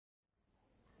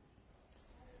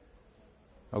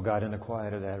Oh God, in the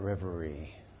quiet of that reverie,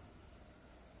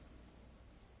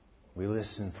 we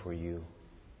listen for you.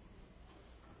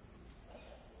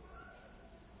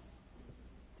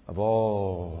 Of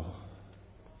all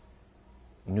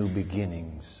new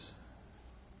beginnings,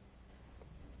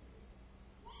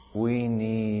 we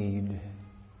need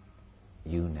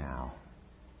you now.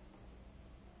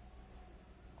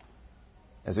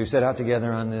 As we set out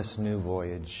together on this new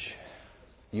voyage,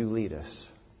 you lead us.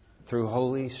 Through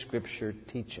Holy Scripture,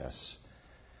 teach us.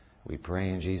 We pray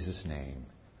in Jesus' name.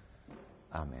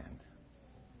 Amen.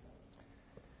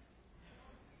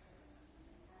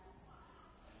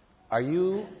 Are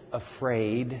you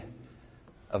afraid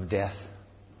of death?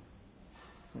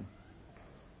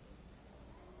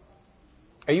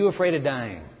 Are you afraid of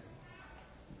dying?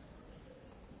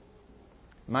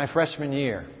 My freshman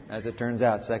year, as it turns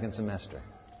out, second semester.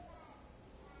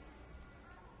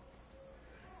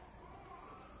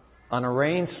 On a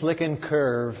rain-slickened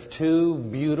curve, two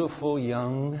beautiful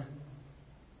young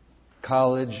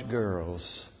college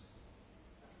girls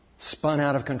spun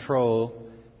out of control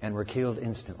and were killed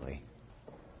instantly.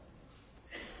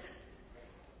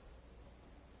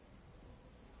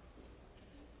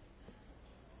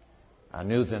 I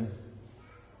knew them.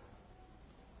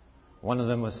 One of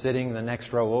them was sitting the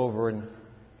next row over and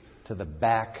to the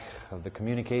back of the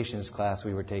communications class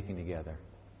we were taking together.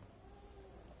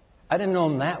 I didn't know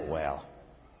him that well.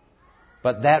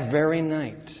 But that very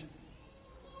night,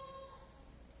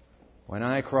 when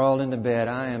I crawled into bed,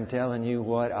 I am telling you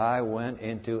what, I went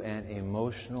into an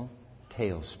emotional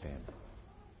tailspin.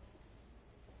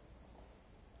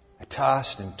 I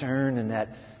tossed and turned in that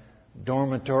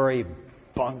dormitory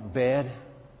bunk bed,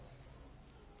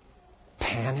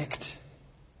 panicked,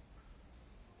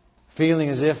 feeling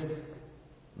as if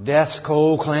death's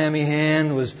cold, clammy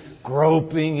hand was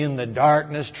groping in the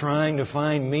darkness, trying to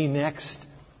find me next.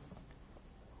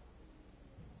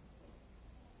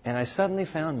 And I suddenly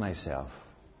found myself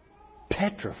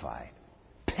petrified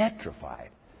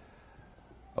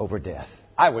over death.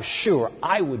 I was sure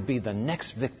I would be the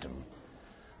next victim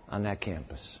on that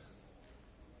campus.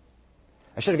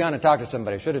 I should have gone and talked to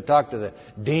somebody. I should have talked to the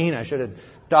dean. I should have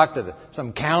talked to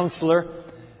some counselor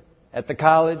at the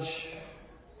college.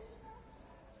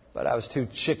 But I was too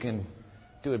chicken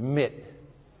to admit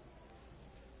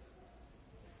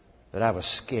that I was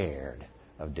scared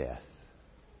of death.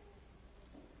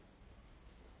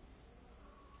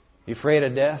 You afraid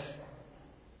of death?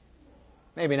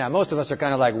 Maybe not. Most of us are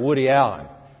kind of like Woody Allen.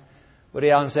 Woody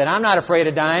Allen said, "I'm not afraid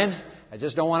of dying. I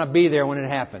just don't want to be there when it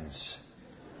happens."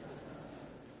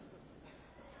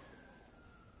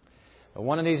 But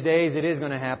one of these days it is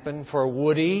going to happen for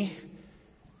Woody,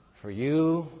 for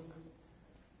you,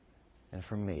 and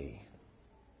for me.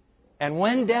 And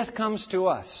when death comes to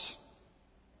us,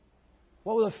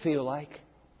 what will it feel like?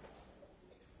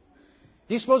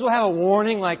 Do you suppose we'll have a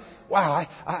warning like, wow,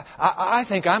 I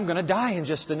think I'm going to die in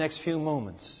just the next few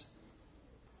moments?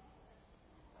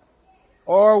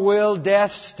 Or will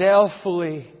death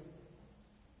stealthily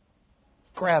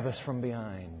grab us from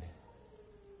behind?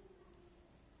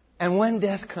 And when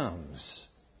death comes,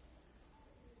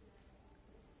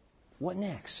 what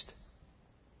next?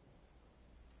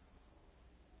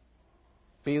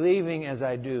 Believing as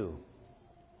I do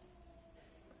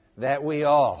that we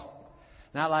all,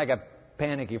 not like a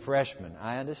panicky freshman,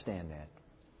 I understand that,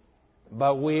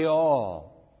 but we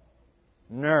all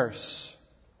nurse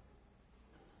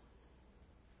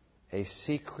a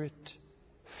secret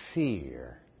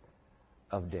fear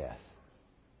of death.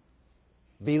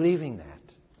 Believing that.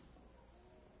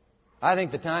 I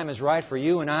think the time is right for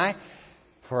you and I,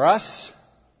 for us,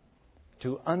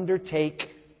 to undertake.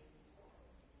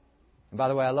 And by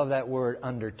the way, I love that word,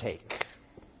 undertake.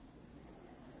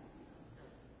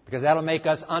 Because that'll make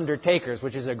us undertakers,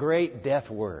 which is a great death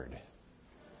word.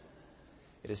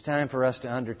 It is time for us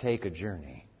to undertake a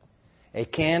journey. A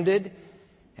candid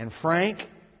and frank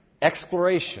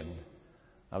exploration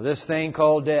of this thing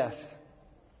called death.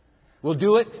 We'll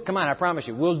do it, come on, I promise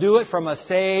you, we'll do it from a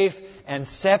safe and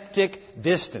septic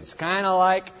distance. Kind of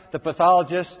like the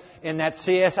pathologist in that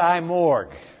CSI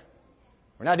morgue.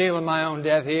 We're not dealing with my own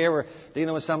death here, we're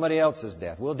dealing with somebody else's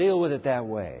death. We'll deal with it that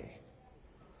way.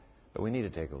 But we need to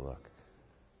take a look.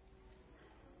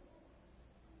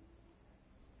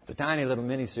 It's a tiny little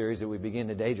mini-series that we begin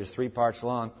today, just 3 parts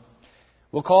long.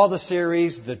 We'll call the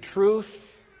series The Truth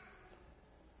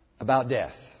About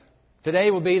Death.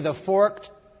 Today will be the forked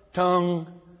tongue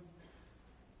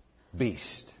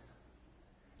beast.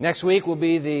 Next week will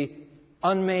be the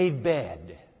unmade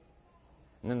bed.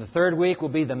 And then the third week will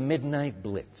be the midnight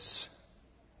blitz.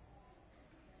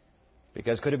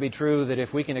 Because could it be true that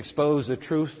if we can expose the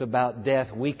truth about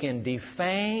death, we can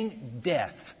defang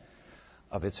death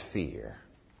of its fear?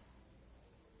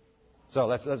 So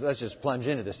let's just plunge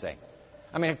into this thing.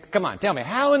 I mean, come on, tell me,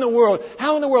 how in the world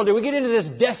did we get into this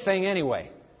death thing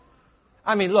anyway?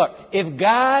 I mean, look,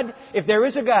 if there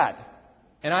is a God,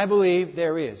 and I believe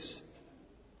there is,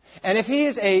 and if He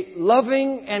is a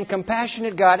loving and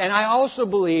compassionate God, and I also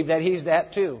believe that He's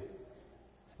that too,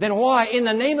 then why, in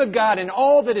the name of God and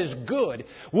all that is good,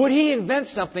 would He invent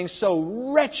something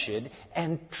so wretched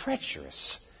and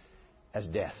treacherous as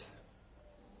death?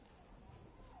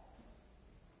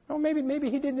 Well, maybe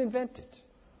He didn't invent it.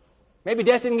 Maybe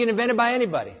death didn't get invented by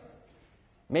anybody.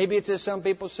 Maybe it's as some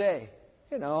people say,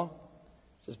 it's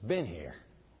just been here.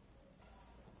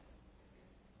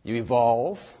 You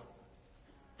evolve,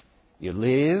 you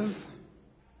live,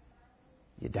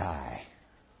 you die.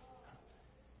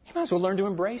 You might as well learn to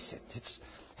embrace it. It's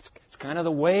kind of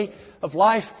the way of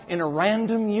life in a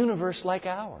random universe like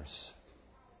ours.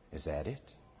 Is that it?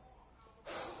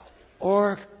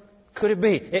 Or could it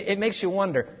be? It makes you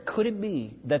wonder, could it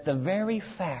be that the very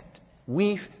fact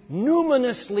we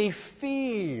numinously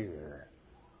fear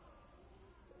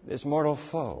this mortal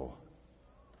foe,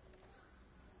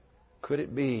 could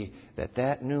it be that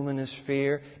numinous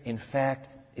fear, in fact,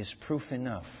 is proof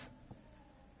enough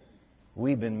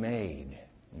we've been made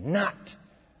not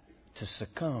to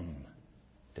succumb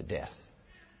to death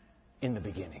in the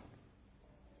beginning?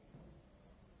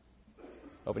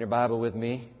 Open your Bible with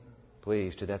me,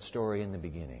 please, to that story in the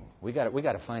beginning. We got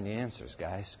to find the answers,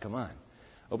 guys. Come on.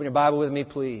 Open your Bible with me,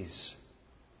 please,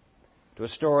 to a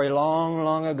story long,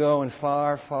 long ago and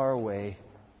far, far away.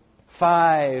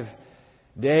 5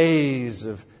 days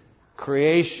of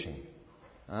creation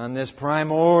on this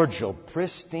primordial,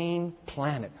 pristine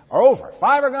planet are over.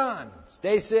 5 are gone. It's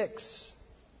day 6.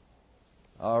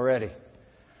 Already,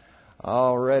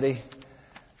 the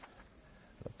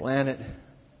planet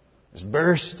is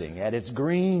bursting at its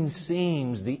green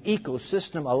seams, the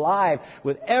ecosystem alive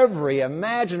with every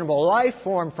imaginable life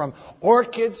form, from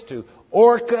orchids to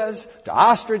orcas to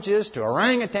ostriches to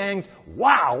orangutans.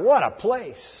 Wow, what a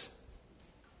place!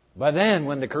 But then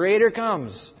when the Creator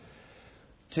comes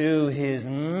to His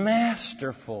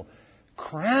masterful,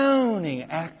 crowning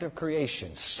act of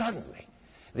creation, suddenly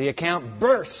the account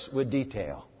bursts with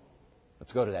detail.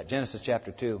 Let's go to that. Genesis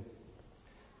chapter 2.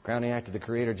 Crowning act of the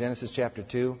Creator, Genesis chapter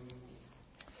 2.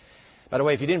 By the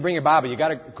way, if you didn't bring your Bible, you've got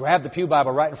to grab the pew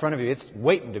Bible right in front of you. It's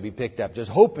waiting to be picked up, just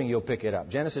hoping you'll pick it up.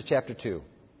 Genesis chapter 2.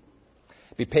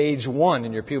 Be page 1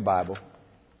 in your pew Bible.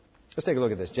 Let's take a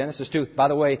look at this. Genesis 2. By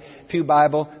the way, pew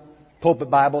Bible, pulpit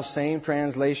Bible, same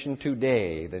translation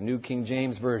today, the New King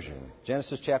James Version.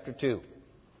 Genesis chapter 2.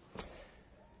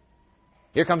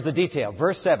 Here comes the detail.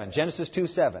 Verse 7. Genesis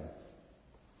 2:7.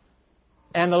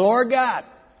 And the Lord God...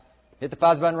 Hit the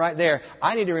pause button right there.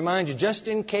 I need to remind you, just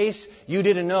in case you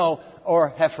didn't know or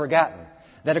have forgotten,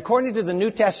 that according to the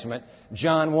New Testament,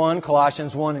 John 1,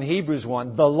 Colossians 1, and Hebrews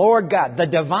 1, the Lord God, the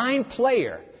divine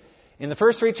player, in the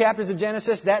first 3 chapters of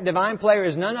Genesis, that divine player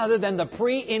is none other than the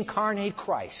pre-incarnate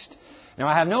Christ. Now,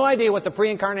 I have no idea what the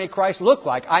pre-incarnate Christ looked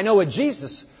like. I know what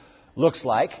Jesus looks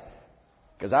like,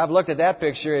 because I've looked at that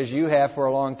picture as you have for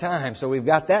a long time. So we've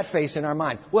got that face in our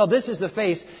minds. Well, this is the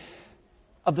face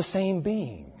of the same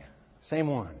being. Same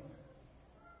one.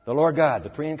 The Lord God,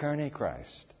 the pre-incarnate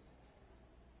Christ.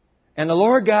 And the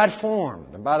Lord God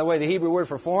formed. And by the way, the Hebrew word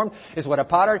for formed is what a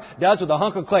potter does with a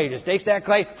hunk of clay. He just takes that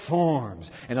clay, forms.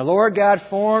 And the Lord God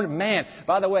formed man.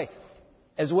 By the way,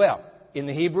 as well, in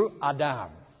the Hebrew,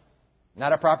 Adam.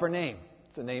 Not a proper name.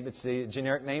 It's the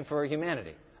generic name for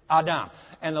humanity. Adam.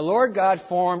 And the Lord God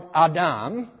formed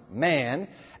Adam, man,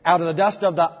 out of the dust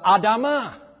of the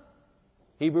Adamah.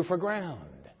 Hebrew for ground.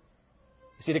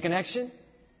 See the connection?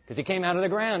 Because he came out of the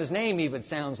ground. His name even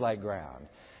sounds like ground.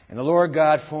 And the Lord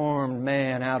God formed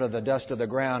man out of the dust of the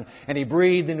ground, and He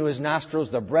breathed into his nostrils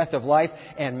the breath of life,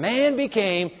 and man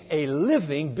became a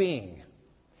living being.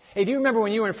 Hey, do you remember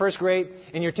when you were in first grade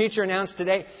and your teacher announced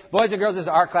today, boys and girls, this is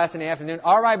art class in the afternoon.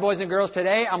 All right, boys and girls,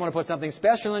 today I'm going to put something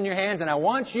special in your hands, and I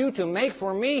want you to make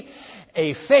for me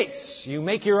a face. You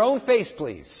make your own face,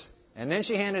 please. And then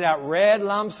she handed out red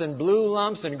lumps and blue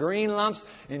lumps and green lumps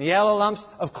and yellow lumps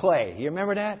of clay. You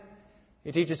remember that?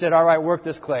 Your teacher said, all right, work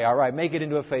this clay. All right, make it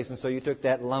into a face. And so you took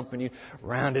that lump and you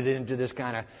rounded it into this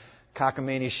kind of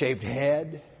cockamamie-shaped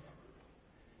head.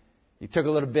 You took a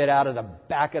little bit out of the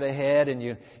back of the head and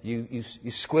you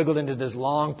squiggled into this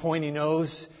long, pointy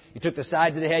nose. You took the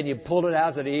sides of the head and you pulled it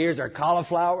out so the ears are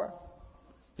cauliflower.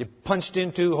 You punched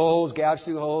in 2 holes, gouged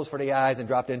 2 holes for the eyes, and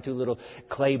dropped in 2 little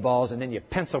clay balls, and then you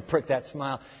pencil pricked that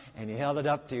smile. And you held it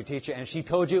up to your teacher, and she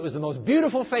told you it was the most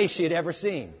beautiful face she had ever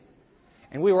seen.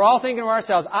 And we were all thinking to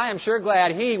ourselves, I am sure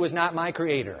glad he was not my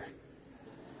creator.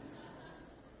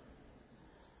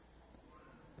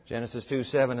 Genesis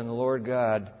 2:7, and the Lord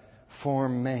God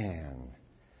formed man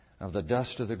of the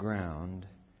dust of the ground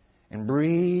and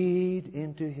breathed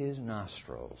into his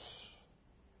nostrils.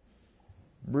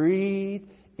 Breathed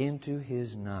into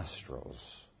his nostrils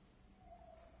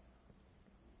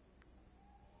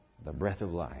the breath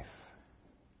of life.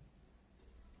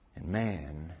 And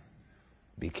man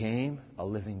became a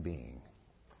living being.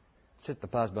 Let's hit the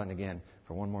pause button again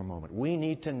for one more moment. We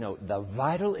need to note the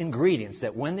vital ingredients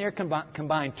that when they're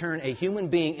combined turn a human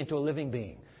being into a living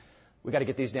being. We've got to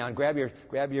get these down. Grab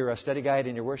your study guide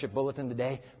in your worship bulletin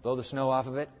today. Blow the snow off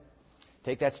of it.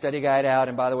 Take that study guide out.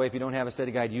 And by the way, if you don't have a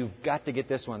study guide, you've got to get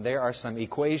this one. There are some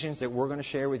equations that we're going to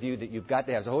share with you that you've got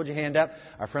to have. So hold your hand up.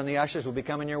 Our friendly ushers will be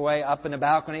coming your way up in the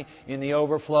balcony, in the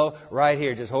overflow, right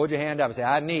here. Just hold your hand up and say,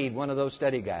 I need one of those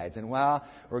study guides. And while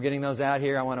we're getting those out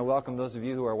here, I want to welcome those of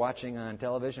you who are watching on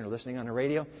television or listening on the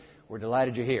radio. We're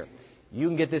delighted you're here. You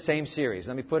can get this same series.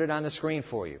 Let me put it on the screen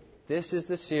for you. This is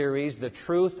the series, The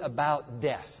Truth About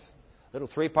Death. Little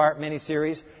 3-part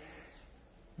mini-series.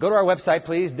 Go to our website,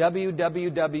 please,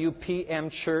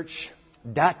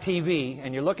 www.pmchurch.tv,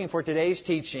 and you're looking for today's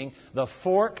teaching, The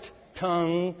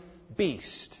Forked-Tongue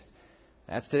Beast.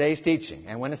 That's today's teaching.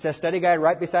 And when it says study guide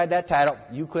right beside that title,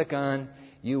 you click on,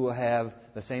 you will have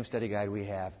the same study guide we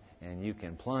have, and you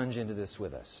can plunge into this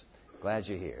with us. Glad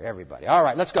you're here, everybody. All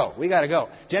right, let's go. We got to go.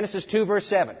 Genesis 2, verse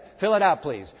 7. Fill it out,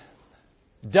 please.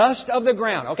 Dust of the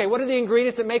ground. Okay, what are the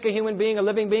ingredients that make a human being a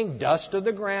living being? Dust of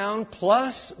the ground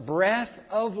plus breath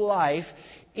of life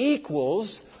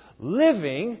equals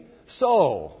living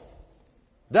soul.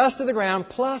 Dust of the ground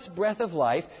plus breath of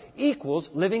life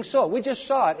equals living soul. We just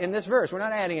saw it in this verse. We're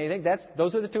not adding anything.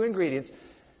 Those are the two ingredients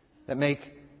that make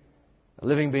a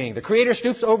living being. The Creator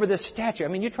stoops over this statue. I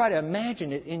mean, you try to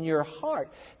imagine it in your heart.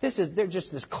 They're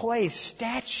just this clay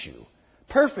statue.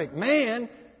 Perfect man,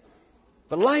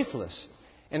 but lifeless.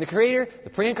 And the Creator, the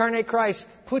pre-incarnate Christ,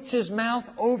 puts His mouth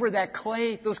over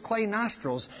those clay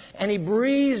nostrils, and He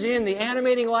breathes in the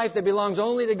animating life that belongs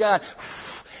only to God.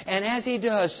 And as He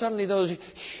does, suddenly those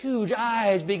huge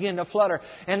eyes begin to flutter,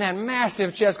 and that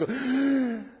massive chest goes,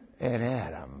 and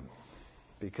Adam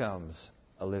becomes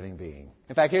a living being.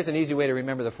 In fact, here's an easy way to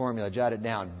remember the formula. Jot it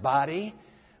down. Body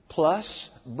plus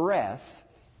breath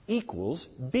equals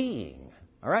being.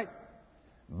 All right?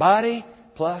 Body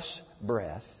plus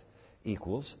breath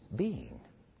equals being.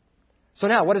 So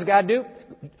now, what does God do?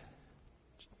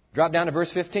 Drop down to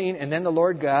verse 15. And then the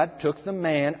Lord God took the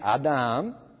man,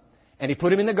 Adam, and He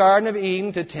put him in the Garden of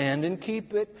Eden to tend and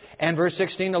keep it. And verse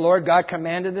 16, the Lord God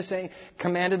commanded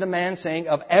the man, saying,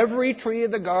 of every tree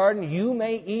of the garden you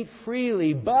may eat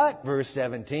freely. But, verse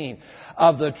 17,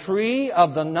 of the tree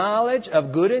of the knowledge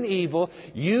of good and evil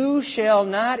you shall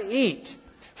not eat.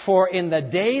 For in the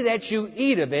day that you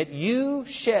eat of it, you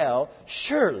shall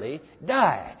surely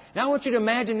die. Now I want you to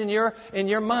imagine in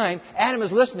your mind, Adam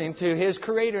is listening to his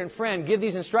Creator and friend give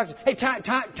these instructions. Hey,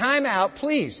 time out,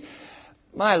 please.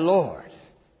 My Lord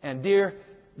and dear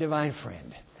divine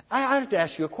friend, I have to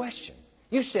ask you a question.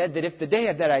 You said that if the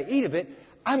day that I eat of it,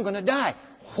 I'm going to die.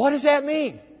 What does that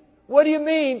mean? What do you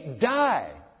mean,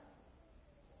 die?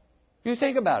 You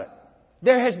think about it.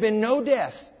 There has been no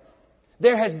death.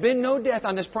 There has been no death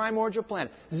on this primordial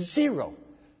planet. Zero.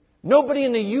 Nobody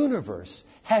in the universe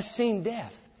has seen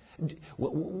death.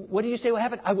 What do you say will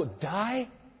happen? I will die?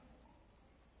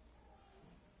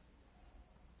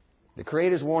 The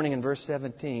Creator's warning in verse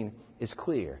 17 is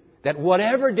clear. That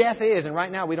whatever death is, and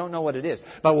right now we don't know what it is,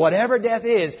 but whatever death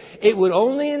is, it would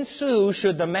only ensue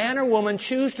should the man or woman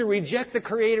choose to reject the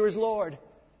Creator as Lord.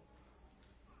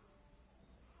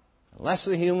 Unless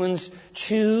the humans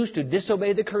choose to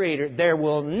disobey the Creator, there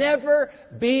will never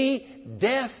be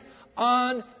death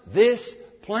on this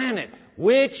planet.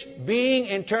 Which, being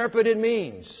interpreted,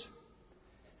 means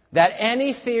that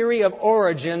any theory of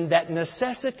origin that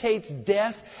necessitates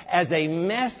death as a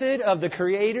method of the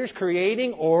Creator's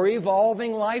creating or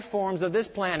evolving life forms of this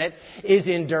planet is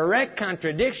in direct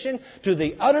contradiction to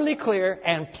the utterly clear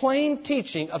and plain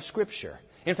teaching of Scripture.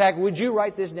 In fact, would you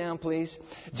write this down, please?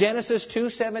 Genesis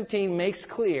 2:17 makes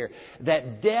clear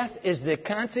that death is the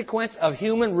consequence of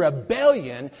human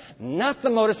rebellion, not the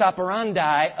modus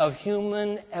operandi of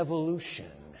human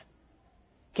evolution.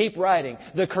 Keep writing.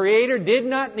 The Creator did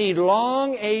not need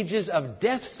long ages of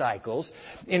death cycles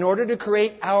in order to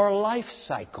create our life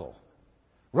cycle.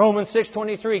 Romans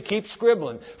 6:23, keep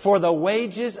scribbling. For the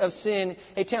wages of sin...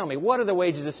 Hey, tell me, what are the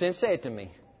wages of sin? Say it to me.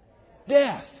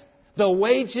 Death. The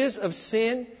wages of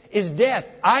sin is death,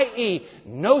 i.e.,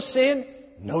 no sin,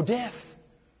 no death.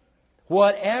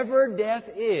 Whatever death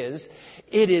is,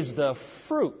 it is the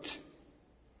fruit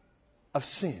of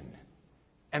sin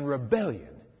and rebellion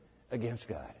against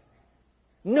God.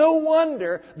 No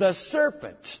wonder the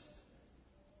serpent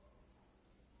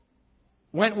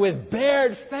went with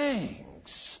bared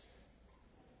fangs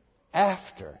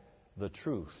after the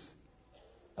truth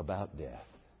about death.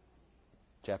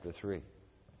 Chapter 3,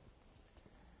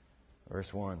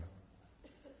 verse 1.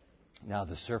 Now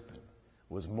the serpent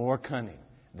was more cunning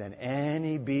than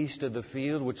any beast of the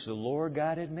field which the Lord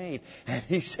God had made. And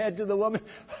he said to the woman,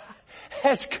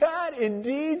 has God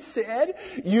indeed said,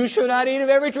 you shall not eat of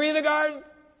every tree of the garden?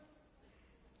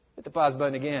 Hit the pause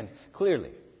button again.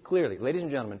 Clearly, ladies and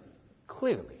gentlemen,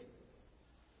 clearly,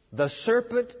 the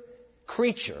serpent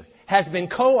creature has been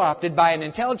co-opted by an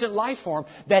intelligent life form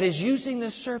that is using the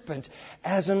serpent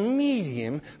as a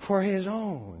medium for his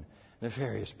own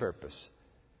nefarious purpose.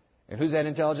 And who's that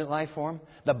intelligent life form?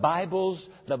 The Bible's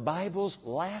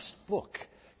last book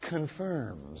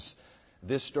confirms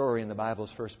this story in the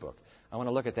Bible's first book. I want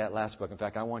to look at that last book. In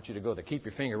fact, I want you to go there. Keep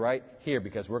your finger right here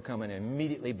because we're coming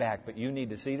immediately back. But you need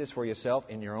to see this for yourself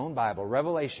in your own Bible.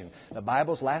 Revelation, the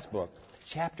Bible's last book,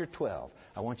 chapter 12.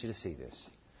 I want you to see this.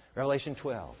 Revelation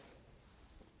 12,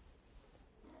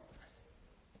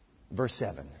 verse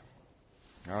 7.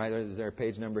 All right, is there a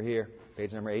page number here?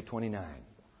 Page number 829.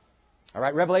 All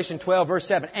right, Revelation 12, verse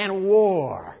 7. And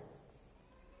war.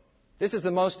 This is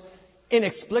the most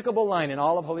inexplicable line in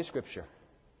all of Holy Scripture.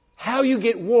 How you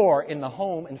get war in the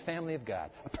home and family of God.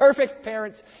 Perfect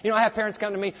parents. You know, I have parents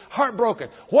come to me, heartbroken.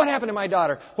 What happened to my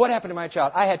daughter? What happened to my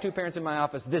child? I had 2 parents in my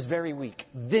office this very week.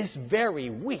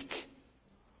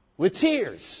 With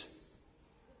tears.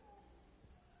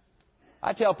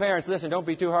 I tell parents, listen, don't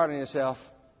be too hard on yourself.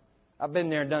 I've been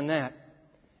there and done that.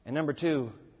 And number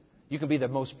 2, you can be the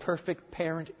most perfect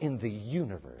parent in the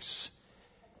universe.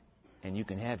 And you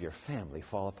can have your family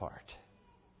fall apart.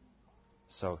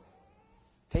 So,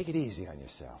 take it easy on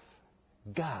yourself.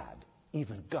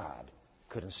 Even God,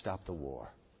 couldn't stop the war.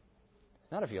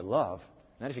 Not if you love,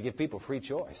 not if you give people free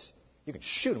choice. You can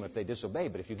shoot them if they disobey,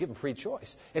 but if you give them free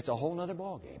choice, it's a whole other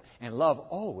ballgame. And love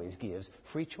always gives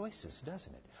free choices,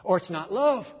 doesn't it? Or it's not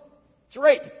love. It's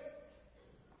rape.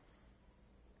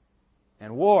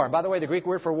 And war, by the way, the Greek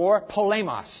word for war,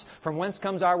 polemos, from whence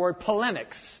comes our word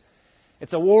polemics.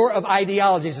 It's a war of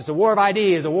ideologies. It's a war of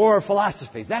ideas, a war of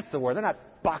philosophies. That's the war. They're not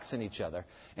boxing each other.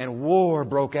 And war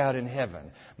broke out in heaven.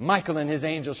 Michael and his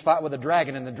angels fought with the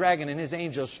dragon, and the dragon and his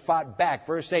angels fought back.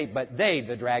 Verse 8, but they,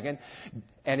 the dragon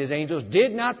and his angels,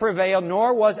 did not prevail,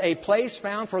 nor was a place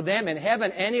found for them in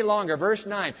heaven any longer. Verse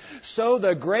 9, so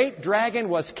the great dragon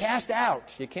was cast out.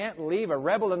 You can't leave a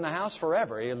rebel in the house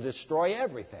forever. He'll destroy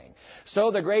everything.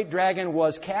 So the great dragon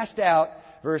was cast out.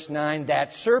 Verse 9,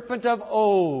 that serpent of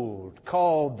old,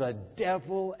 called the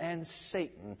devil and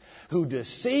Satan, who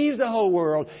deceives the whole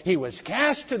world, he was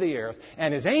cast to the earth,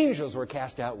 and his angels were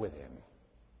cast out with him.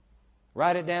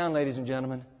 Write it down, ladies and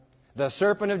gentlemen. The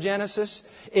serpent of Genesis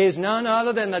is none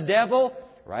other than the devil.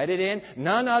 Write it in.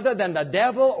 None other than the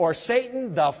devil or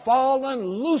Satan, the fallen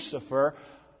Lucifer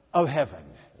of heaven.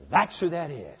 That's who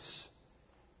that is.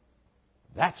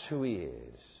 That's who he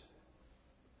is.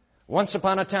 Once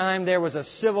upon a time, there was a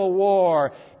civil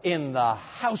war in the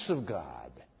house of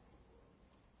God.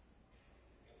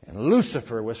 And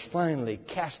Lucifer was finally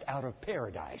cast out of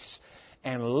paradise.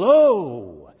 And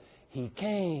lo, he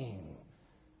came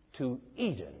to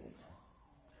Eden.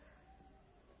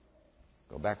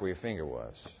 Go back where your finger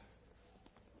was.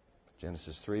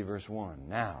 Genesis 3, verse 1.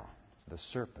 Now, the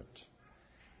serpent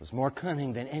was more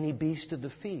cunning than any beast of the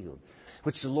field,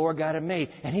 which the Lord God had made.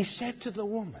 And he said to the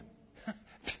woman,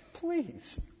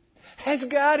 please, has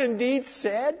God indeed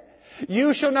said,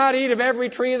 you shall not eat of every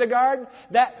tree of the garden?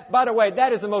 That, by the way,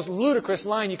 that is the most ludicrous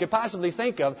line you could possibly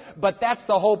think of, but that's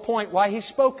the whole point why he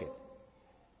spoke it.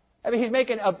 I mean, he's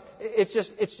making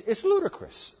it's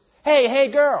ludicrous.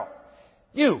 Hey, girl,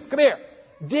 you, come here.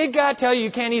 Did God tell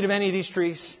you can't eat of any of these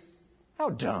trees? How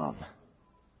dumb.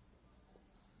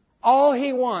 All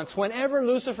he wants, whenever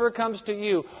Lucifer comes to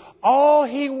you, all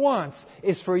he wants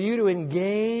is for you to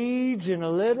engage in a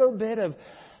little bit of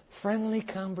friendly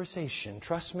conversation.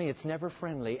 Trust me, it's never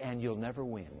friendly, and you'll never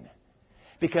win.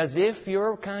 Because if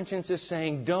your conscience is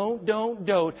saying, don't,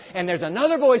 and there's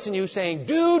another voice in you saying,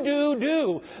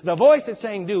 do, the voice that's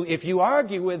saying do, if you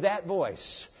argue with that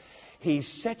voice, he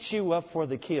sets you up for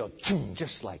the kill.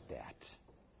 Just like that.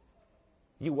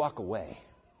 You walk away.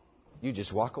 You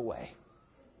just walk away.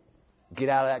 Get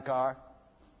out of that car.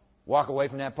 Walk away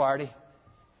from that party.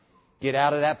 Get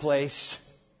out of that place.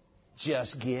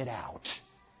 just get out.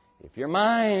 If your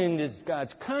mind is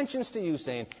God's conscience to you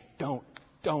saying, don't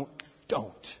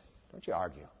you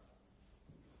argue.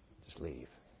 Just leave.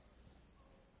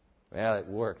 Well, it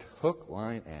worked. Hook,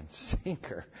 line, and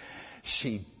sinker.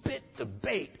 She bit the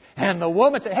bait. And the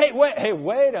woman said, hey,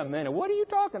 wait a minute. What are you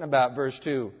talking about? Verse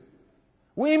 2.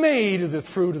 We may eat of the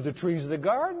fruit of the trees of the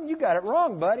garden. You got it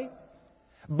wrong, buddy.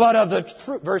 But of the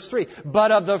fruit, verse 3,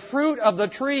 but of the fruit of the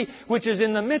tree which is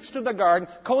in the midst of the garden,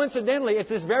 coincidentally, it's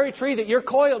this very tree that you're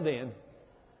coiled in.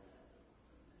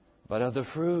 But of the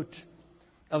fruit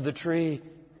of the tree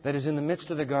that is in the midst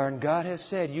of the garden, God has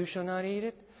said, you shall not eat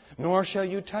it, nor shall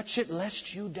you touch it,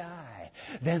 lest you die.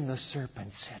 Then the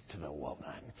serpent said to the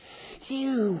woman,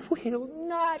 you will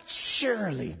not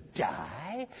surely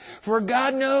die, for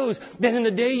God knows that in the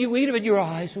day you eat of it, your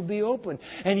eyes will be opened,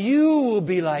 and you will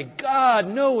be like God,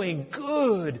 knowing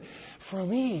good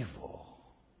from evil.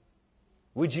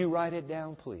 Would you write it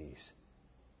down, please?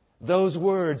 Those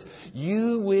words,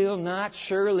 you will not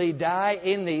surely die,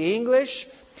 in the English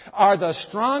are the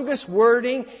strongest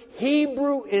wording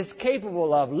Hebrew is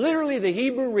capable of. Literally, the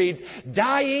Hebrew reads,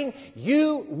 dying,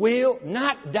 you will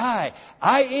not die.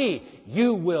 I.e.,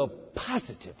 you will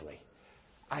positively,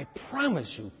 I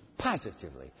promise you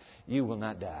positively, you will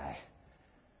not die.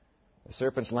 The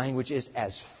serpent's language is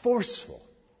as forceful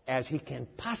as he can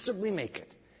possibly make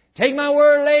it. Take my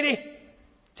word, lady.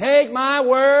 Take my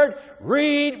word.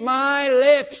 Read my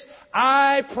lips.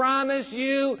 I promise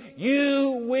you,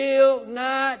 you will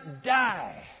not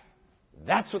die.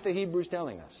 That's what the Hebrew's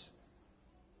telling us.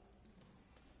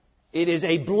 It is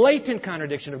a blatant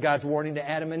contradiction of God's warning to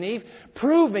Adam and Eve,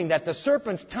 proving that the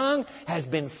serpent's tongue has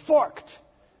been forked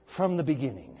from the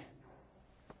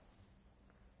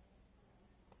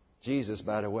Jesus,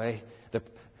 by the way,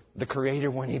 the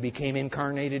Creator, when He became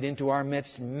incarnated into our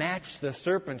midst, matched the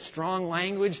serpent's strong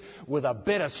language with a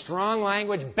bit of strong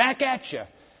language back at you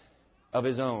of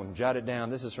His own. Jot it down.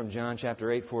 This is from John chapter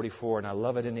 8:44, and I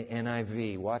love it in the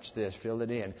NIV. Watch this. Fill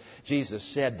it in. Jesus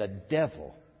said the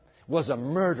devil was a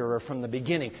murderer from the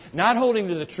beginning, not holding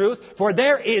to the truth, for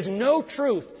there is no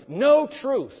truth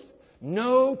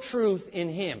in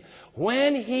Him.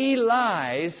 When He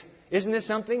lies, isn't this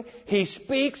something? He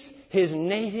speaks His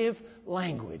native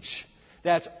language.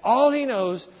 That's all He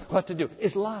knows what to do,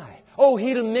 is lie. Oh,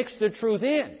 He'll mix the truth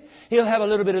in. He'll have a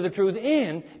little bit of the truth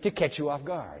in to catch you off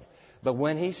guard. But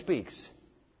when He speaks,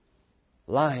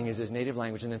 lying is His native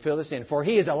language. And then fill this in. For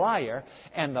He is a liar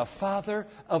and the father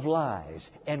of lies.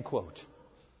 End quote.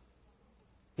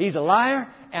 He's a liar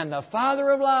and the father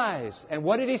of lies. And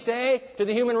what did He say to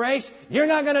the human race? You're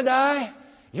not going to die.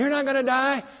 You're not going to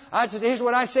die. Here's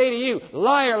what I say to you.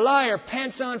 Liar, liar,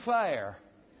 pants on fire.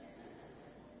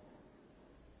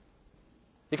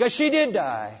 Because she did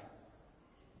die.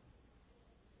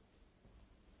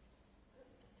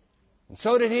 And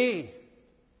so did he.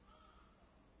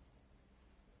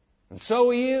 And so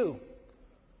will you.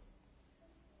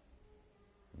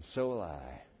 And so will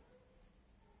I.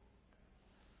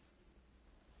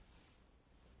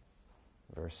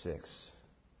 Verse 6.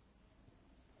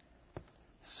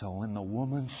 So when the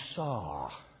woman saw,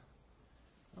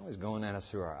 always going at us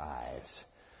through our eyes.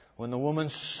 When the woman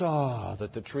saw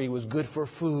that the tree was good for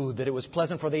food, that it was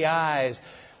pleasant for the eyes,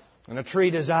 and a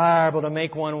tree desirable to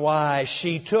make one wise,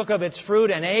 she took of its fruit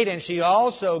and ate, and she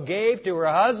also gave to her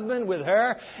husband with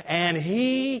her, and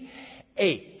he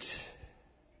ate.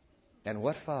 And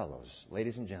what follows,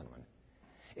 ladies and gentlemen,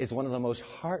 is one of the most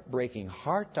heartbreaking,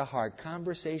 heart-to-heart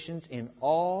conversations in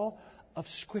all of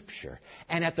Scripture.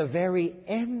 And at the very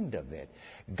end of it,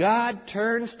 God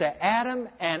turns to Adam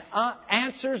and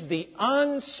answers the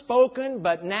unspoken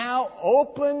but now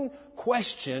open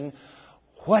question,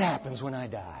 what happens when I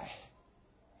die?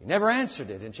 He never answered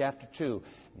it in chapter 2.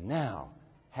 Now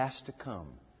has to come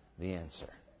the answer.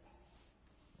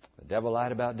 The devil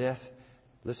lied about death.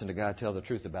 Listen to God tell the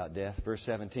truth about death. Verse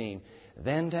 17.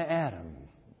 Then to Adam,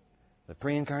 the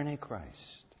pre-incarnate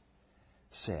Christ,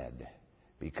 said,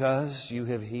 because you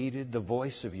have heeded the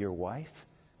voice of your wife,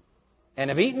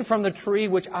 and have eaten from the tree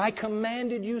which I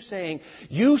commanded you, saying,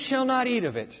 you shall not eat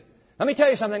of it. Let me tell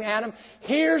you something, Adam.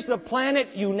 Here's the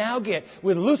planet you now get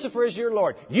with Lucifer as your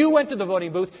Lord. You went to the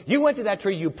voting booth. You went to that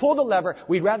tree. You pulled the lever.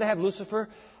 We'd rather have Lucifer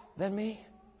than me.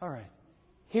 All right.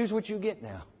 Here's what you get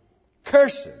now.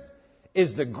 Cursed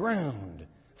is the ground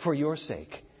for your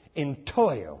sake. In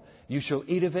toil you shall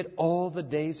eat of it all the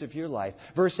days of your life.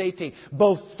 Verse 18.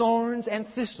 Both thorns and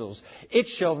thistles it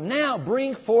shall now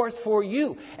bring forth for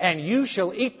you, and you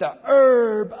shall eat the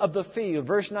herb of the field.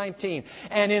 Verse 19.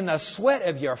 And in the sweat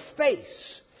of your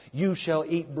face you shall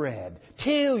eat bread,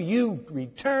 till you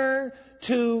return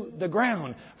to the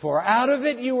ground. For out of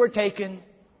it you were taken,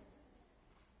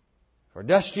 for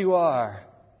dust you are,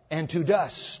 and to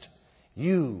dust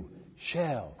you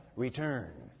shall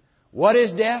return. What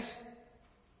is death?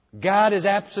 God is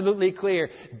absolutely clear.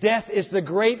 Death is the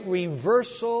great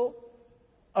reversal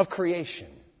of creation.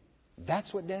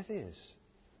 That's what death is.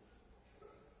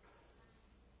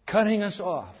 Cutting us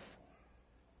off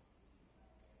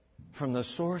from the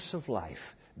source of life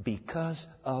because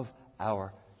of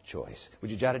our choice.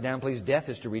 Would you jot it down, please? Death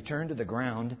is to return to the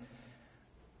ground.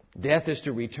 Death is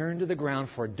to return to the ground,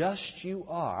 for dust you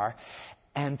are,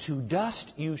 and to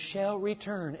dust you shall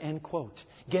return, end quote.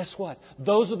 Guess what?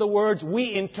 Those are the words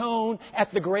we intone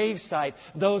at the gravesite,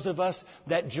 those of us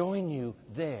that join you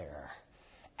there.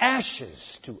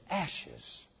 Ashes to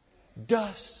ashes,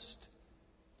 dust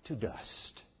to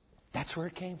dust. That's where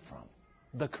it came from.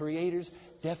 The Creator's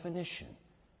definition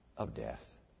of death.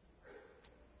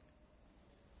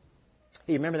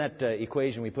 Hey, you remember that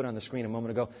equation we put on the screen a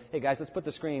moment ago? Hey guys, let's put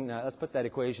that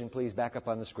equation please back up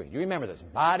on the screen. You remember this.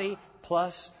 Body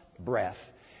plus breath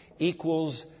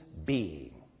equals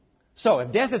being. So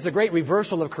if death is the great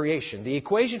reversal of creation, the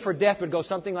equation for death would go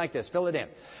something like this. Fill it in.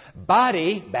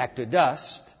 Body, back to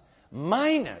dust,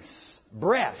 minus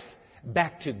breath,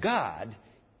 back to God,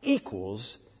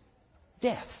 equals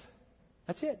death.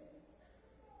 That's it.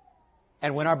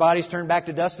 And when our bodies turn back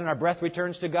to dust and our breath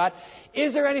returns to God,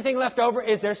 is there anything left over?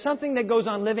 Is there something that goes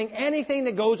on living? Anything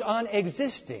that goes on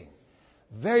existing?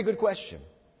 Very good question.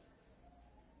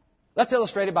 Let's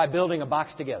illustrate it by building a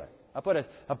box together. I'll put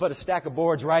a stack of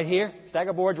boards right here, and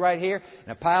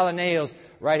a pile of nails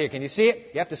right here. Can you see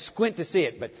it? You have to squint to see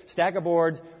it, but stack of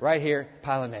boards right here,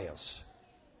 pile of nails.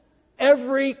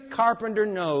 Every carpenter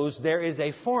knows there is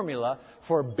a formula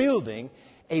for building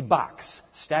a box.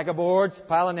 Stack of boards,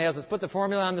 pile of nails. Let's put the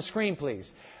formula on the screen,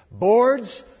 please.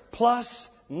 Boards plus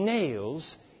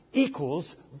nails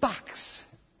equals box.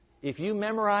 If you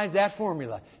memorize that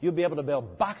formula, you'll be able to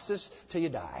build boxes till you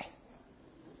die.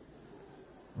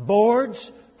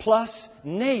 Boards plus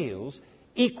nails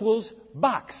equals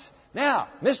box. Now,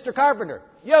 Mr. Carpenter,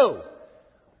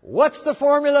 what's the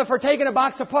formula for taking a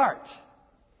box apart?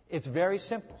 It's very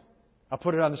simple. I'll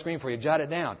put it on the screen for you. Jot it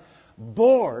down.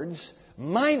 Boards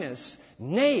minus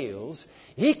nails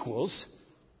equals...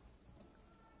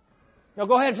 No,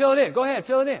 go ahead and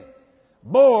fill it in.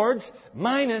 Boards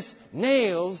minus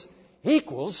nails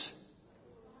equals...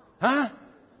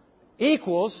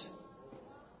 Equals...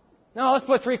 No, let's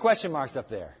put 3 question marks up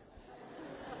there.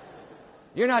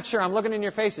 You're not sure. I'm looking in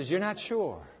your faces. You're not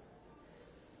sure.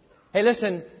 Hey,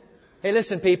 listen,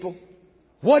 people.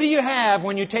 What do you have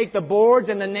when you take the boards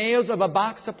and the nails of a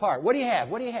box apart? What do you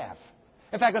have?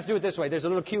 In fact, let's do it this way. There's a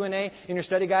little Q&A in your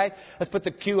study guide. Let's put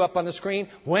the Q up on the screen.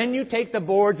 When you take the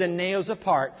boards and nails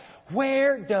apart,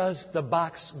 where does the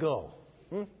box go?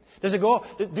 Does it go?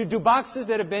 Do boxes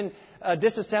that have been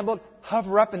disassembled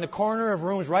hover up in the corner of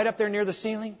rooms right up there near the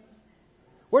ceiling?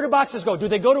 Where do boxes go? Do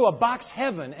they go to a box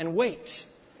heaven and wait?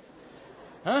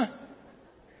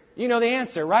 You know the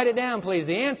answer. Write it down, please.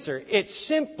 The answer, it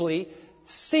simply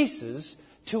ceases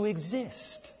to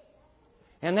exist.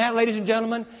 And that, ladies and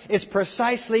gentlemen, is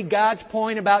precisely God's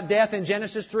point about death in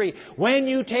Genesis 3. When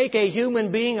you take a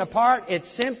human being apart, it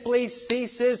simply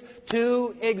ceases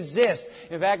to exist.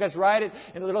 In fact, let's write it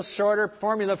in a little shorter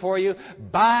formula for you.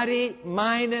 Body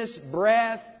minus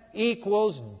breath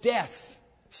equals death /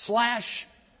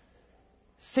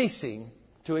 ceasing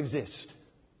to exist.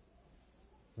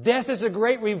 Death is a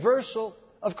great reversal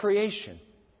of creation.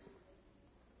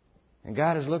 And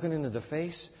God is looking into the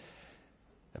face,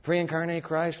 the pre-incarnate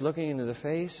Christ looking into the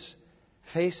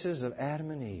faces of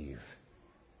Adam and Eve.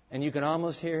 And you can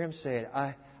almost hear Him say it,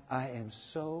 I am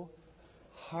so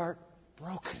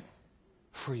heartbroken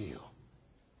for you.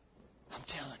 I'm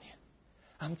telling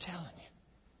you.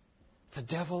 The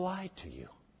devil lied to you.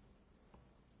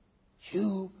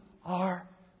 You are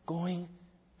going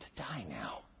to die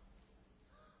now.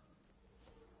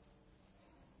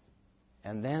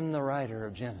 And then the writer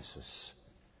of Genesis,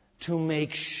 to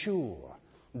make sure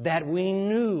that we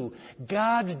knew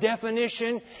God's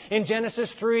definition in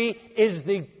Genesis 3 is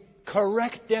the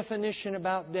correct definition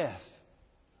about death,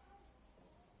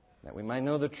 that we might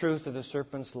know the truth of the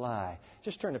serpent's lie.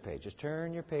 Just turn the page. Just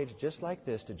turn your page just like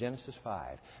this to Genesis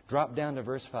 5. Drop down to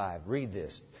verse 5. Read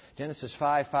this. Genesis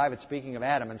 5:5, it's speaking of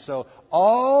Adam. And so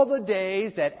all the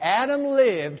days that Adam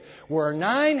lived were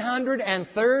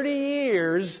 930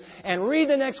 years. And read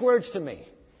the next words to me.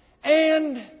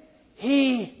 And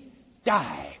he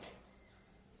died.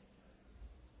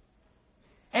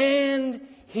 And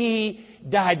he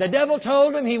died. The devil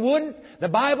told him he wouldn't. The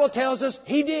Bible tells us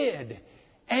he did.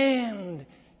 And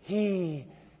he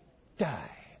died.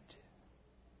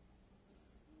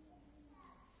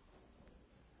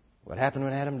 What happened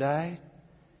when Adam died?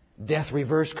 Death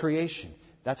reversed creation.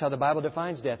 That's how the Bible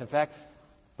defines death. In fact,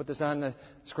 put this on the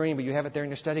screen, but you have it there in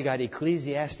your study guide.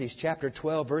 Ecclesiastes chapter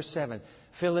 12, verse 7.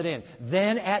 Fill it in.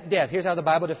 Then at death, here's how the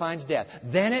Bible defines death.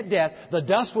 Then at death, the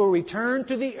dust will return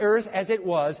to the earth as it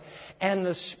was, and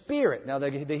the spirit. Now, the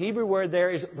Hebrew word there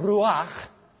is ruach,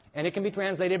 and it can be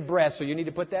translated breath, so you need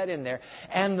to put that in there.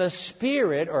 And the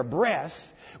spirit, or breath,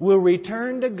 will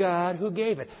return to God who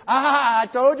gave it. I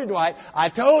told you, Dwight. I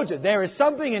told you. There is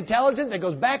something intelligent that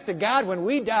goes back to God when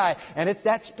we die, and it's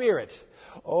that spirit.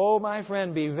 Oh, my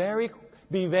friend, be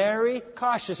very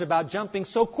cautious about jumping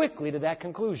so quickly to that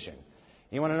conclusion.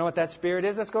 You want to know what that spirit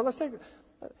is? Let's take it.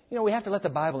 We have to let the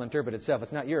Bible interpret itself.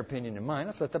 It's not your opinion and mine.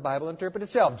 Let's let the Bible interpret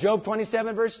itself. Job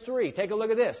 27, verse 3. Take a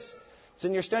look at this. It's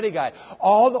in your study guide.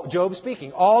 Job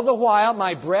speaking. All the while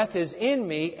my breath is in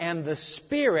me, and the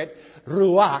spirit,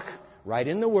 ruach, right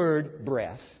in the word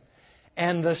breath,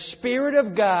 and the Spirit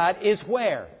of God is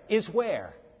where?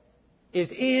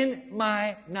 Is in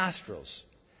my nostrils.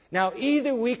 Now,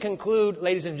 either we conclude,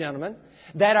 ladies and gentlemen,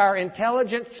 that our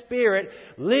intelligent spirit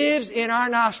lives in our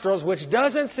nostrils, which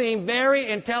doesn't seem very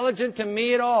intelligent to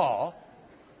me at all,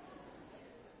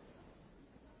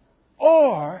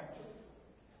 or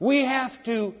we have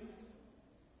to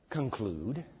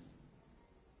conclude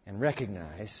and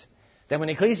recognize that when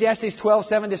Ecclesiastes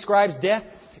 12:7 describes death,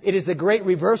 it is the great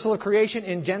reversal of creation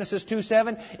in Genesis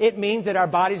 2:7. It means that our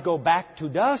bodies go back to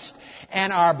dust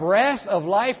and our breath of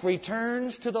life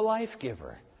returns to the life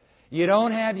giver. You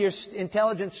don't have your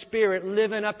intelligent spirit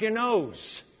living up your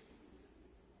nose.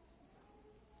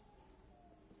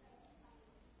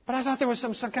 But I thought there was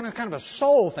some kind of a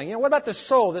soul thing. What about the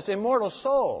soul, this immortal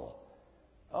soul?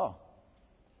 Oh.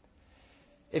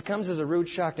 It comes as a rude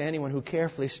shock to anyone who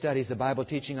carefully studies the Bible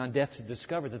teaching on death to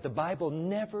discover that the Bible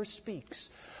never speaks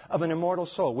of an immortal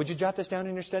soul. Would you jot this down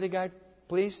in your study guide,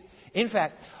 please? In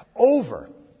fact, over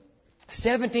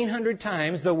 1,700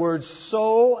 times the words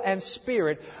soul and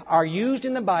spirit are used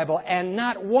in the Bible, and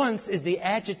not once is the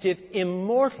adjective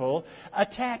immortal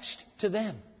attached to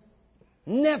them.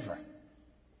 Never.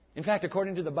 In fact,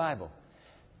 according to the Bible,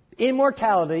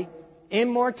 immortality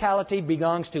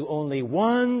belongs to only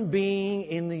one being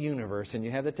in the universe. And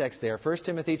you have the text there. 1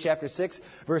 Timothy chapter 6,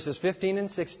 verses 15 and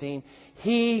 16.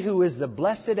 He who is the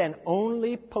blessed and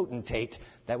only potentate,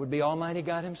 that would be Almighty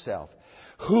God Himself,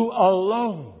 who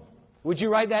alone, would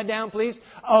you write that down, please?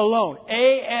 Alone.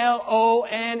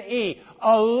 A-L-O-N-E.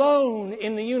 Alone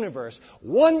in the universe.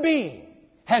 One being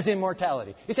has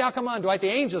immortality. You say, how come on, Dwight? The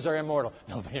angels are immortal.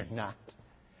 No, they're not.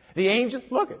 The angels,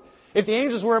 look, if the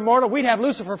angels were immortal, we'd have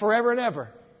Lucifer forever and ever.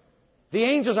 The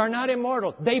angels are not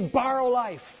immortal. They borrow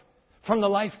life from the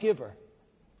life giver.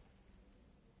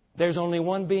 There's only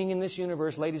one being in this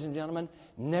universe, ladies and gentlemen.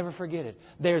 Never forget it.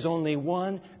 There's only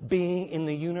one being in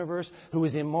the universe who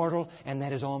is immortal, and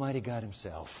that is Almighty God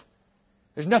Himself.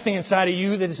 There's nothing inside of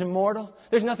you that is immortal.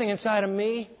 There's nothing inside of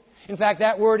me. In fact,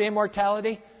 that word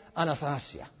immortality,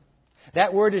 anathasia.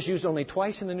 That word is used only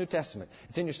twice in the New Testament.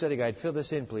 It's in your study guide. Fill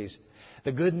this in, please.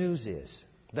 The good news is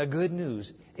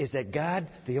that God,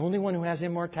 the only one who has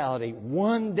immortality,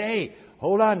 one day,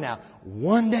 hold on now,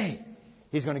 one day,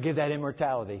 He's going to give that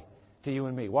immortality to you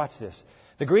and me. Watch this.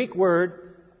 The Greek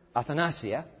word,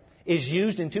 athanasia, is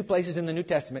used in two places in the New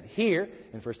Testament, here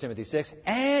in 1 Timothy 6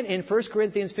 and in 1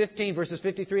 Corinthians 15, verses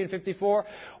 53 and 54,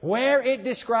 where it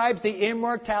describes the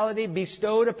immortality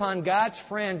bestowed upon God's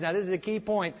friends. Now, this is a key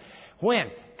point.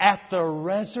 When? At the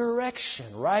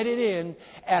resurrection. Write it in.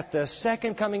 At the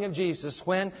second coming of Jesus,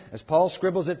 when, as Paul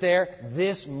scribbles it there,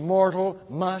 this mortal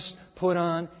must put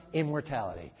on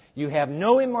immortality. You have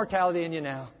no immortality in you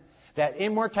now. That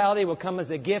immortality will come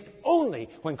as a gift only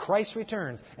when Christ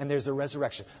returns and there's a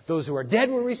resurrection. Those who are dead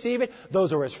will receive it.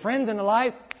 Those who are His friends and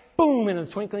alive, boom, in the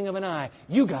twinkling of an eye.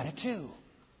 You got it too.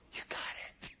 You got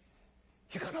it.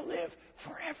 You're going to live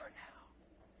forever now.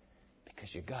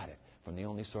 Because you got it from the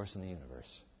only source in the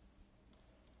universe.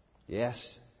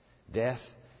 Yes, death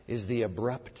is the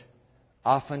abrupt,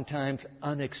 oftentimes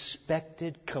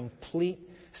unexpected, complete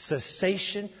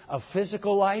cessation of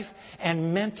physical life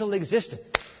and mental existence.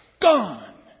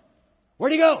 Gone.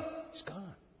 Where'd he go? It's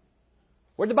gone.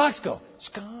 Where'd the box go? It's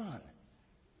gone.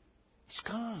 It's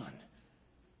gone.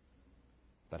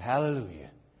 But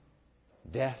hallelujah,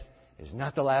 death is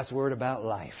not the last word about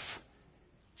life.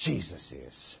 Jesus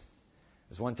is.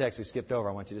 There's one text we skipped over.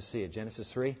 I want you to see it.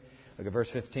 Genesis 3. Look at verse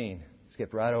 15.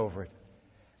 Skip right over it.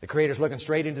 The Creator's looking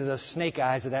straight into the snake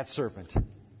eyes of that serpent.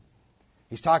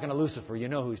 He's talking to Lucifer. You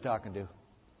know who He's talking to.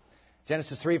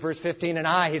 Genesis 3, verse 15,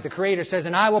 the Creator says,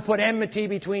 and I will put enmity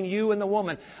between you and the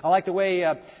woman. I like the way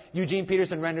Eugene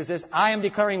Peterson renders this. I am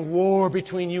declaring war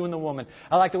between you and the woman.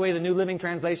 I like the way the New Living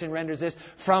Translation renders this.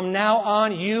 From now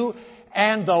on, you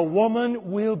and the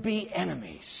woman will be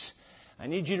enemies. I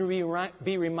need you to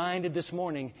be reminded this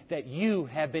morning that you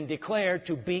have been declared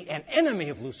to be an enemy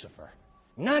of Lucifer,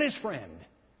 not his friend.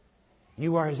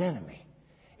 You are his enemy.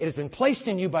 It has been placed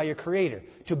in you by your Creator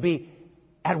to be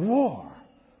at war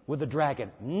with the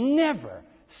dragon. Never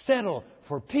settle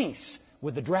for peace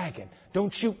with the dragon.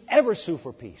 Don't you ever sue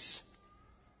for peace.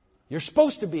 You're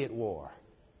supposed to be at war.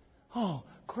 Oh,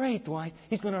 great, Dwight.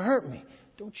 He's going to hurt me.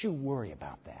 Don't you worry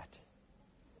about that.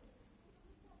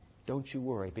 Don't you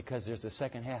worry, because there's the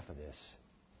second half of this.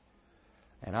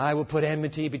 And I will put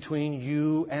enmity between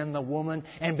you and the woman,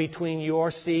 and between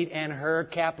your seed and her,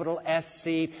 capital S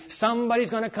seed. Somebody's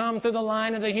going to come through the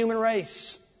line of the human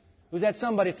race. Who's that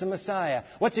somebody? It's the Messiah.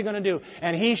 What's he going to do?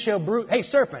 And he shall bruise, hey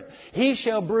serpent, he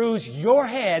shall bruise your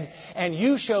head, and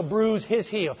you shall bruise his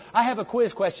heel. I have a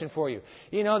quiz question for you.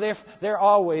 You know, they're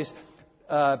always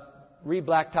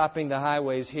re-blacktopping the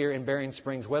highways here in Berrien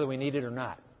Springs, whether we need it or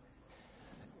not.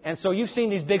 And so you've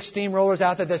seen these big steamrollers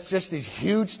out there. That's just these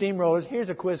huge steamrollers. Here's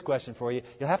a quiz question for you.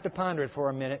 You'll have to ponder it for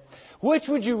a minute. Which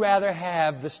would you rather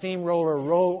have the steamroller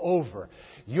roll over?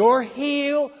 Your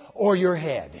heel or your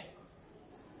head?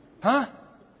 Huh?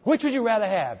 Which would you rather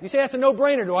have? You say that's a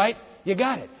no-brainer, Dwight. You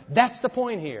got it. That's the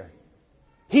point here.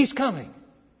 He's coming.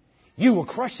 You will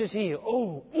crush his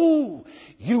heel.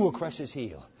 You will crush his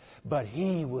heel. But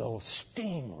he will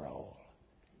steamroll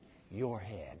your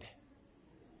head.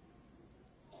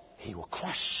 He will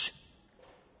crush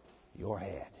your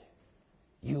head.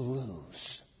 You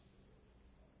lose.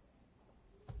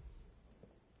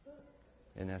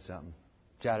 Isn't that something?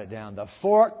 Jot it down. The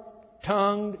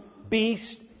fork-tongued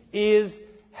beast is,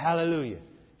 hallelujah,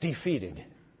 defeated.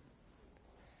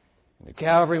 In the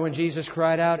Calvary, when Jesus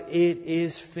cried out, it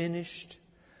is finished,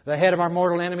 the head of our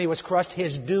mortal enemy was crushed.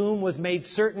 His doom was made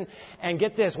certain. And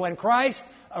get this, when Christ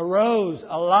arose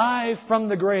alive from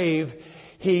the grave,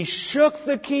 He shook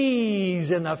the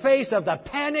keys in the face of the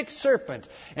panicked serpent.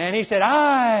 And He said,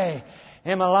 I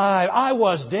am alive. I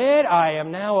was dead. I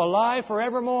am now alive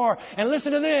forevermore. And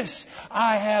listen to this.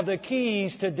 I have the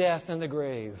keys to death and the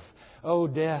grave. O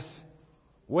death,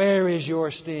 where is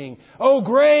your sting? O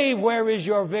grave, where is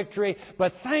your victory?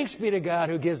 But thanks be to God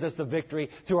who gives us the victory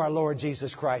through our Lord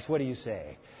Jesus Christ. What do you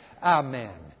say?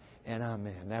 Amen and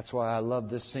amen. That's why I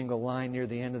love this single line near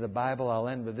the end of the Bible. I'll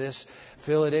end with this.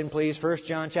 Fill it in, please. 1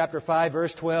 John chapter 5,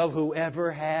 verse 12.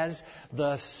 Whoever has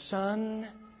the Son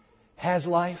has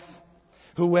life.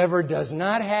 Whoever does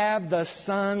not have the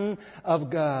Son of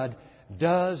God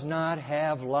does not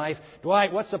have life.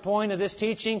 Dwight, what's the point of this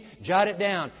teaching? Jot it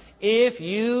down. If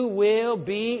you will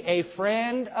be a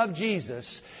friend of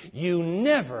Jesus, you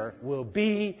never will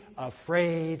be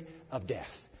afraid of death.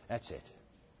 That's it.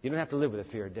 You don't have to live with the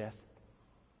fear of death.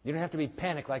 You don't have to be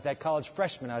panicked like that college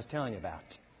freshman I was telling you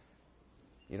about.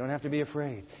 You don't have to be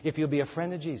afraid. If you'll be a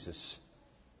friend of Jesus,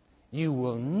 you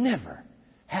will never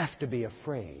have to be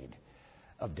afraid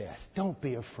of death. Don't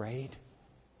be afraid.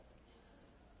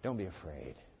 Don't be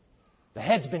afraid. The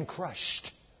head's been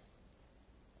crushed.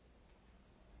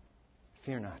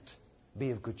 Fear not.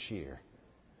 Be of good cheer.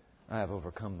 I have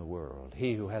overcome the world.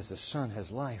 He who has the Son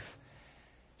has life.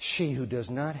 She who does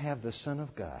not have the Son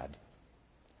of God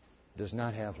does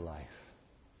not have life.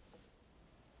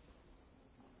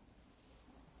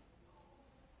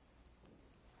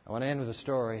 I want to end with a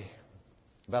story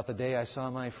about the day I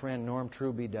saw my friend Norm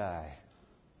Truby die.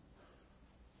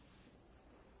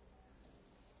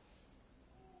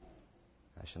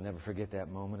 I shall never forget that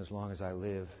moment as long as I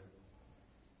live.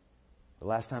 The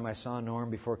last time I saw Norm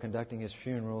before conducting his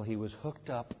funeral, he was hooked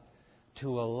up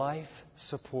to a life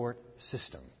support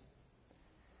system.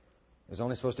 It was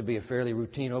only supposed to be a fairly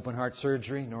routine open heart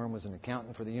surgery. Norm was an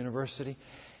accountant for the university.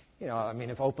 You know, I mean,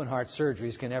 if open heart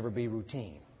surgeries can ever be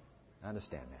routine, I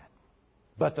understand that.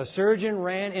 But the surgeon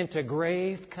ran into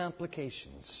grave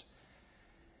complications.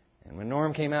 And when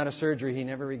Norm came out of surgery, he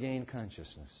never regained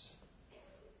consciousness.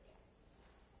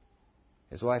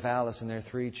 His wife Alice and their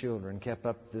 3 children kept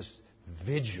up this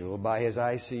vigil by his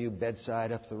ICU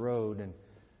bedside up the road. And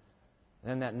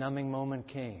then that numbing moment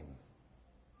came.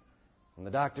 And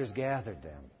the doctors gathered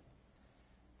them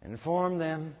and informed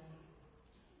them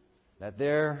that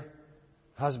their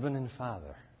husband and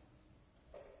father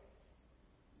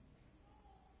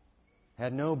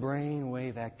had no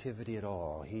brainwave activity at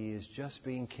all. He is just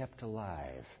being kept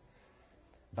alive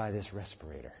by this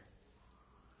respirator.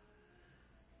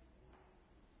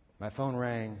 My phone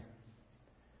rang.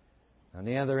 On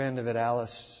the other end of it,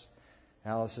 Alice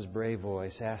Alice's brave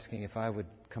voice asking if I would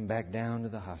come back down to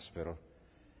the hospital.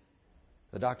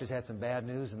 The doctors had some bad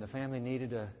news, and the family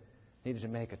needed to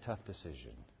make a tough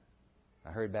decision.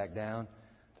 I hurried back down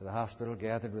to the hospital,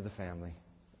 gathered with the family.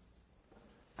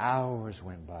 Hours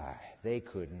went by. They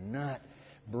could not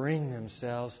bring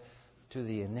themselves to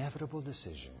the inevitable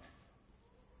decision.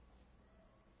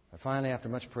 But finally, after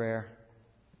much prayer,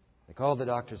 they called the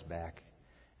doctors back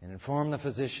and informed the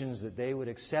physicians that they would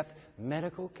accept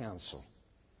medical counsel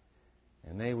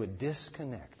and they would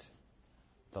disconnect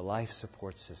the life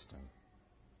support system.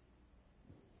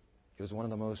 It was one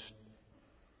of the most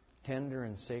tender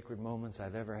and sacred moments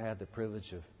I've ever had the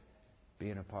privilege of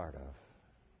being a part of.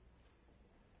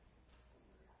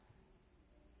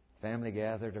 Family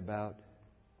gathered about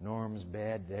Norm's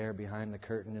bed there behind the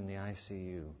curtain in the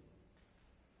ICU.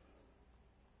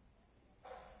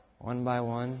 One by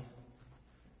one,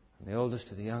 from the oldest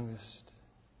to the youngest,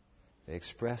 they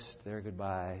expressed their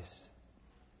goodbyes.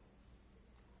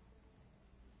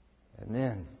 And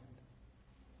then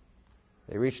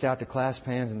they reached out to clasp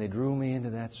hands and they drew me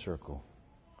into that circle.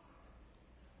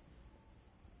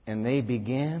 And they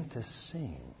began to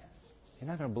sing. You're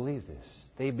not going to believe this.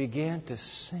 They began to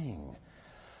sing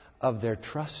of their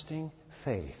trusting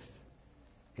faith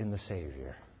in the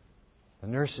Savior. The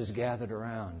nurses gathered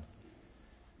around.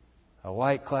 A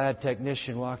white-clad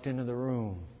technician walked into the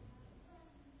room.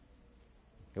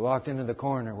 He walked into the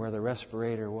corner where the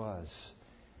respirator was.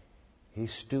 He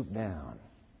stooped down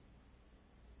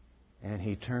and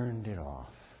he turned it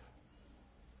off.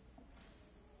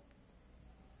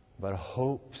 But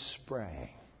hope sprang.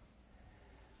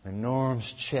 And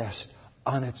Norm's chest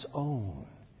on its own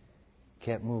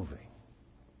kept moving.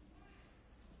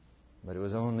 But it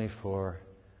was only for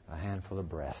a handful of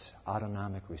breaths.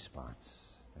 Autonomic response.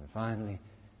 And finally,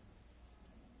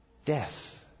 death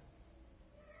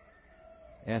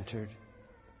entered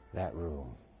that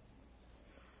room.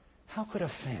 How could a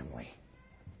family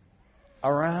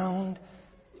around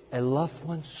a loved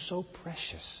one so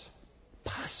precious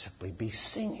possibly be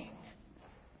singing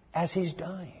as he's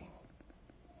dying?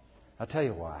 I'll tell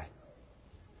you why.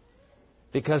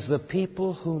 Because the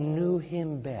people who knew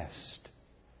him best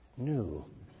knew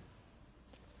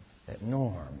that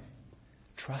Norm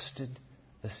trusted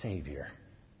the Savior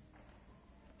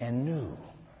and knew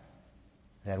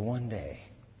that one day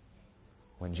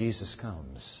when Jesus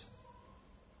comes,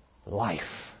 life,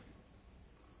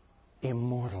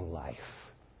 immortal life,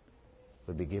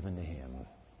 would be given to him.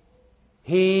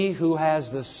 He who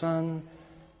has the Son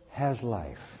has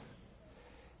life.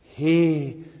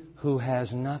 He who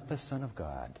has not the Son of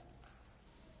God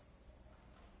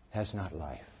has not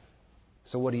life.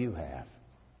 So what do you have?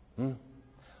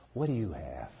 What do you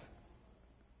have?